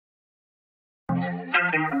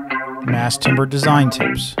Mass timber design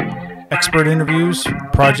tips, expert interviews,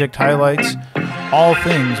 project highlights, all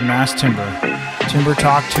things mass timber. Timber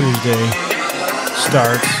Talk Tuesday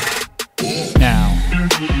starts now.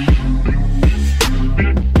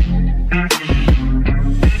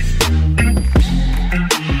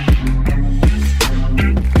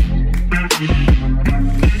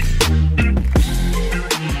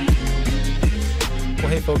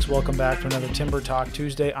 Folks, welcome back to another Timber Talk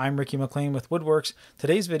Tuesday. I'm Ricky McLean with Woodworks.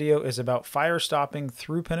 Today's video is about fire stopping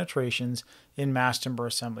through penetrations in mass timber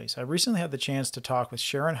assemblies. I recently had the chance to talk with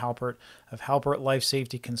Sharron Halpert of Halpert Life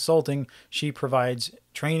Safety Consulting. She provides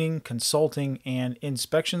training, consulting, and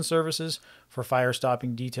inspection services for fire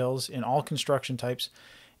stopping details in all construction types.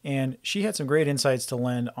 And she had some great insights to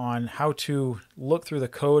lend on how to look through the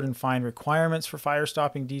code and find requirements for fire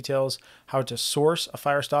stopping details, how to source a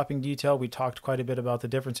fire stopping detail. We talked quite a bit about the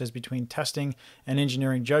differences between testing and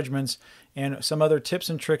engineering judgments, and some other tips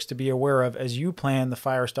and tricks to be aware of as you plan the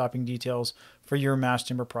fire stopping details for your mass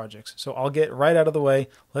timber projects. So I'll get right out of the way.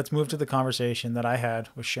 Let's move to the conversation that I had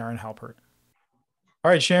with Sharron Halpert. All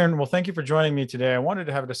right, Sharron, well, thank you for joining me today. I wanted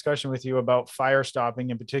to have a discussion with you about fire stopping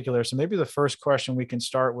in particular. So maybe the first question we can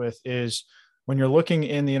start with is, when you're looking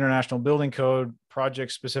in the International Building Code,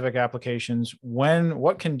 project-specific applications,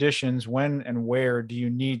 what conditions, when and where do you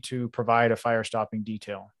need to provide a fire stopping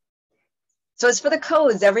detail? So as for the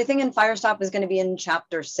codes, everything in Firestop is going to be in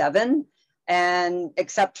Chapter 7, and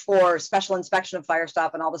except for special inspection of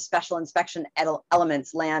Firestop, and all the special inspection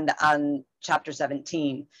elements land on Chapter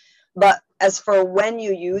 17. But as for when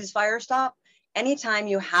you use Firestop, anytime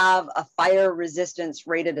you have a fire resistance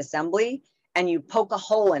rated assembly and you poke a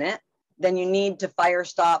hole in it, then you need to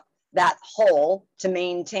Firestop that hole to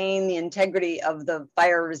maintain the integrity of the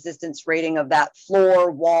fire resistance rating of that floor,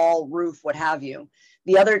 wall, roof, what have you.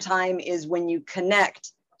 The other time is when you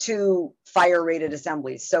connect to fire rated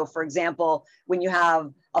assemblies. So for example, when you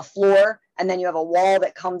have a floor and then you have a wall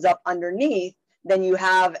that comes up underneath, then you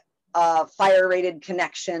have a fire rated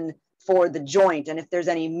connection for the joint. And if there's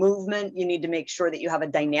any movement, you need to make sure that you have a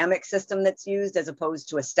dynamic system that's used as opposed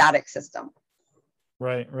to a static system.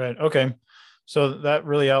 Right. Okay. So that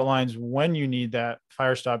really outlines when you need that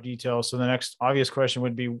fire stop detail. So the next obvious question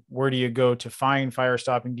would be, where do you go to find fire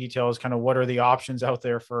stopping details? Kind of what are the options out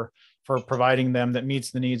there for providing them that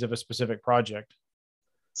meets the needs of a specific project?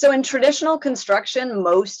 So in traditional construction,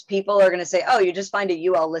 most people are going to say, oh, you just find a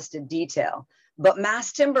UL listed detail. But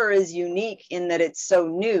mass timber is unique in that it's so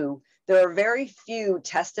new. There are very few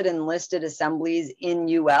tested and listed assemblies in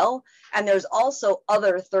UL, and there's also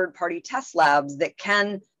other third-party test labs that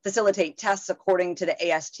can facilitate tests according to the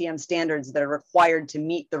ASTM standards that are required to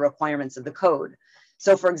meet the requirements of the code.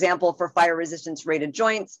 So for example, for fire resistance rated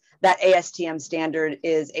joints, that ASTM standard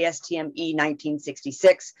is ASTM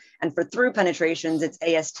E1966, and for through penetrations, it's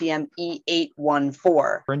ASTM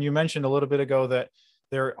E814. And you mentioned a little bit ago that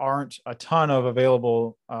there aren't a ton of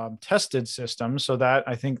available tested systems. So that,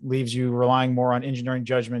 I think, leaves you relying more on engineering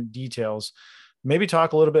judgment details. Maybe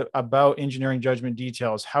talk a little bit about engineering judgment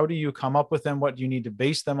details. How do you come up with them? What do you need to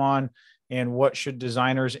base them on? And what should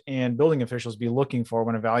designers and building officials be looking for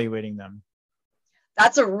when evaluating them?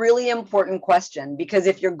 That's a really important question, because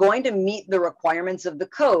if you're going to meet the requirements of the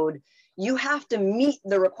code, you have to meet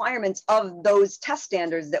the requirements of those test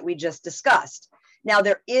standards that we just discussed. Now,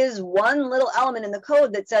 there is one little element in the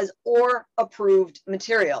code that says or approved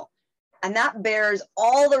material, and that bears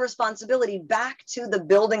all the responsibility back to the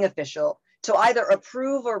building official to either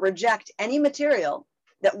approve or reject any material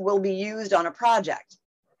that will be used on a project.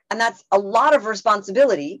 And that's a lot of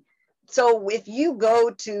responsibility. So if you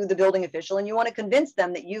go to the building official and you want to convince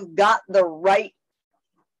them that you've got the right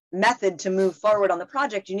method to move forward on the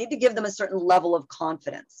project, you need to give them a certain level of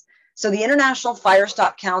confidence. So the International Fire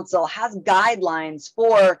Stop Council has guidelines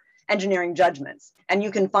for engineering judgments, and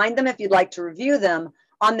you can find them if you'd like to review them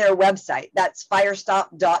on their website. That's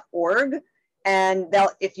firestop.org. And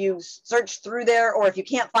if you search through there, or if you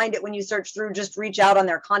can't find it when you search through, just reach out on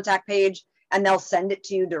their contact page and they'll send it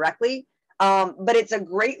to you directly. But it's a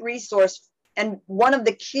great resource. And one of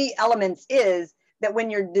the key elements is that when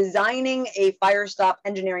you're designing a fire stop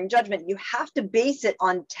engineering judgment, you have to base it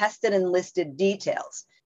on tested and listed details.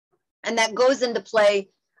 And that goes into play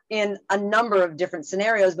in a number of different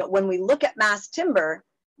scenarios. But when we look at mass timber,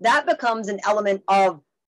 that becomes an element of,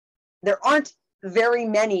 there aren't very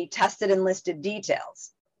many tested and listed details.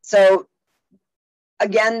 So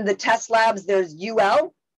again, the test labs, there's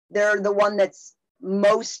UL. They're the one that's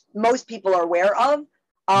most people are aware of.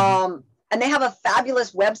 And they have a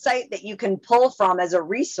fabulous website that you can pull from as a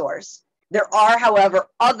resource. There are, however,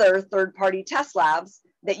 other third-party test labs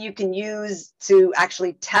that you can use to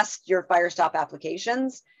actually test your Firestop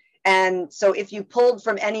applications. And so if you pulled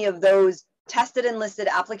from any of those tested and listed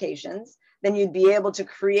applications, then you'd be able to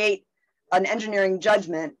create an engineering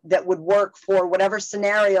judgment that would work for whatever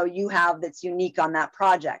scenario you have that's unique on that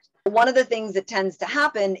project. One of the things that tends to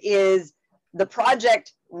happen is the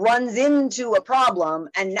project runs into a problem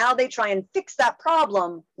and now they try and fix that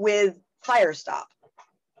problem with Firestop.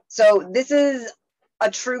 So this is a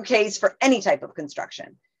true case for any type of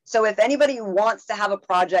construction. So if anybody wants to have a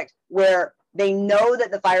project where they know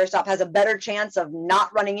that the Firestop has a better chance of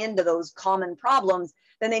not running into those common problems,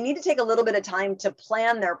 then they need to take a little bit of time to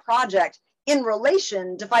plan their project in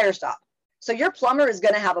relation to Firestop. So your plumber is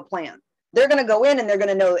going to have a plan. They're going to go in and they're going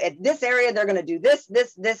to know at this area, they're going to do this,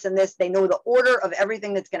 this, this, and this. They know the order of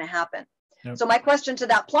everything that's going to happen. Yep. So my question to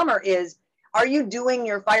that plumber is, are you doing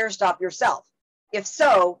your Firestop yourself? If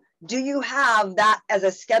so, do you have that as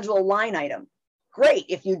a scheduled line item? Great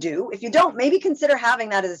if you do. If you don't, maybe consider having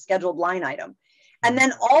that as a scheduled line item. And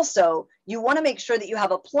then also, you want to make sure that you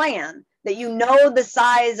have a plan, that you know the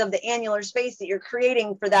size of the annular space that you're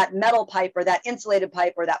creating for that metal pipe or that insulated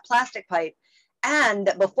pipe or that plastic pipe. And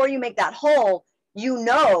that before you make that hole, you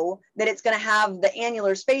know that it's going to have the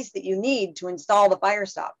annular space that you need to install the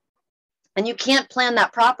Firestop. And you can't plan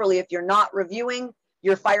that properly if you're not reviewing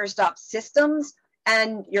your Firestop systems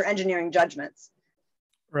and your engineering judgments.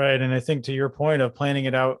 Right. And I think to your point of planning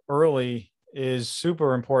it out early is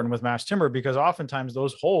super important with mass timber, because oftentimes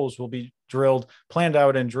those holes will be planned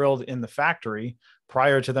out and drilled in the factory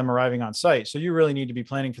prior to them arriving on site. So you really need to be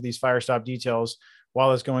planning for these Firestop details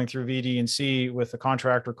while it's going through VD and C with the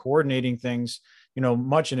contractor coordinating things,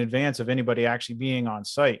 much in advance of anybody actually being on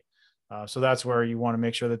site. So that's where you want to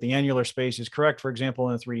make sure that the annular space is correct, for example,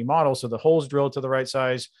 in a 3D model. So the hole's drilled to the right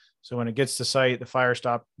size. So when it gets to site, the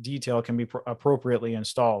Firestop detail can be appropriately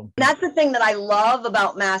installed. That's the thing that I love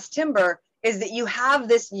about mass timber, is that you have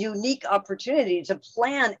this unique opportunity to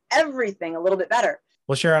plan everything a little bit better.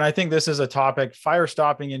 Well, Sharron, I think this is a topic,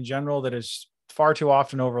 Firestopping in general, that is far too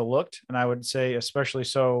often overlooked. And I would say especially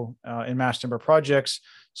so in mass timber projects.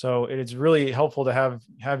 So it's really helpful to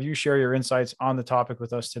have you share your insights on the topic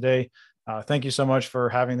with us today. Thank you so much for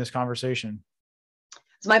having this conversation.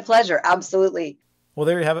 It's my pleasure. Absolutely. Well,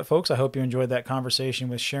 there you have it, folks. I hope you enjoyed that conversation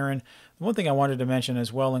with Sharron. The one thing I wanted to mention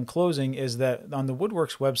as well in closing is that on the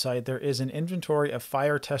Woodworks website, there is an inventory of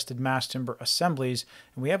fire-tested mass timber assemblies,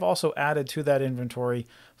 and we have also added to that inventory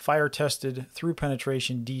fire-tested through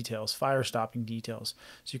penetration details, fire-stopping details.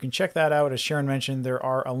 So you can check that out. As Sharron mentioned, there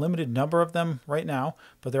are a limited number of them right now,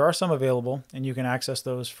 but there are some available, and you can access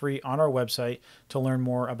those free on our website to learn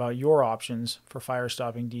more about your options for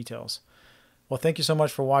fire-stopping details. Well, thank you so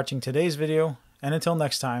much for watching today's video. And until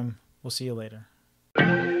next time, we'll see you later.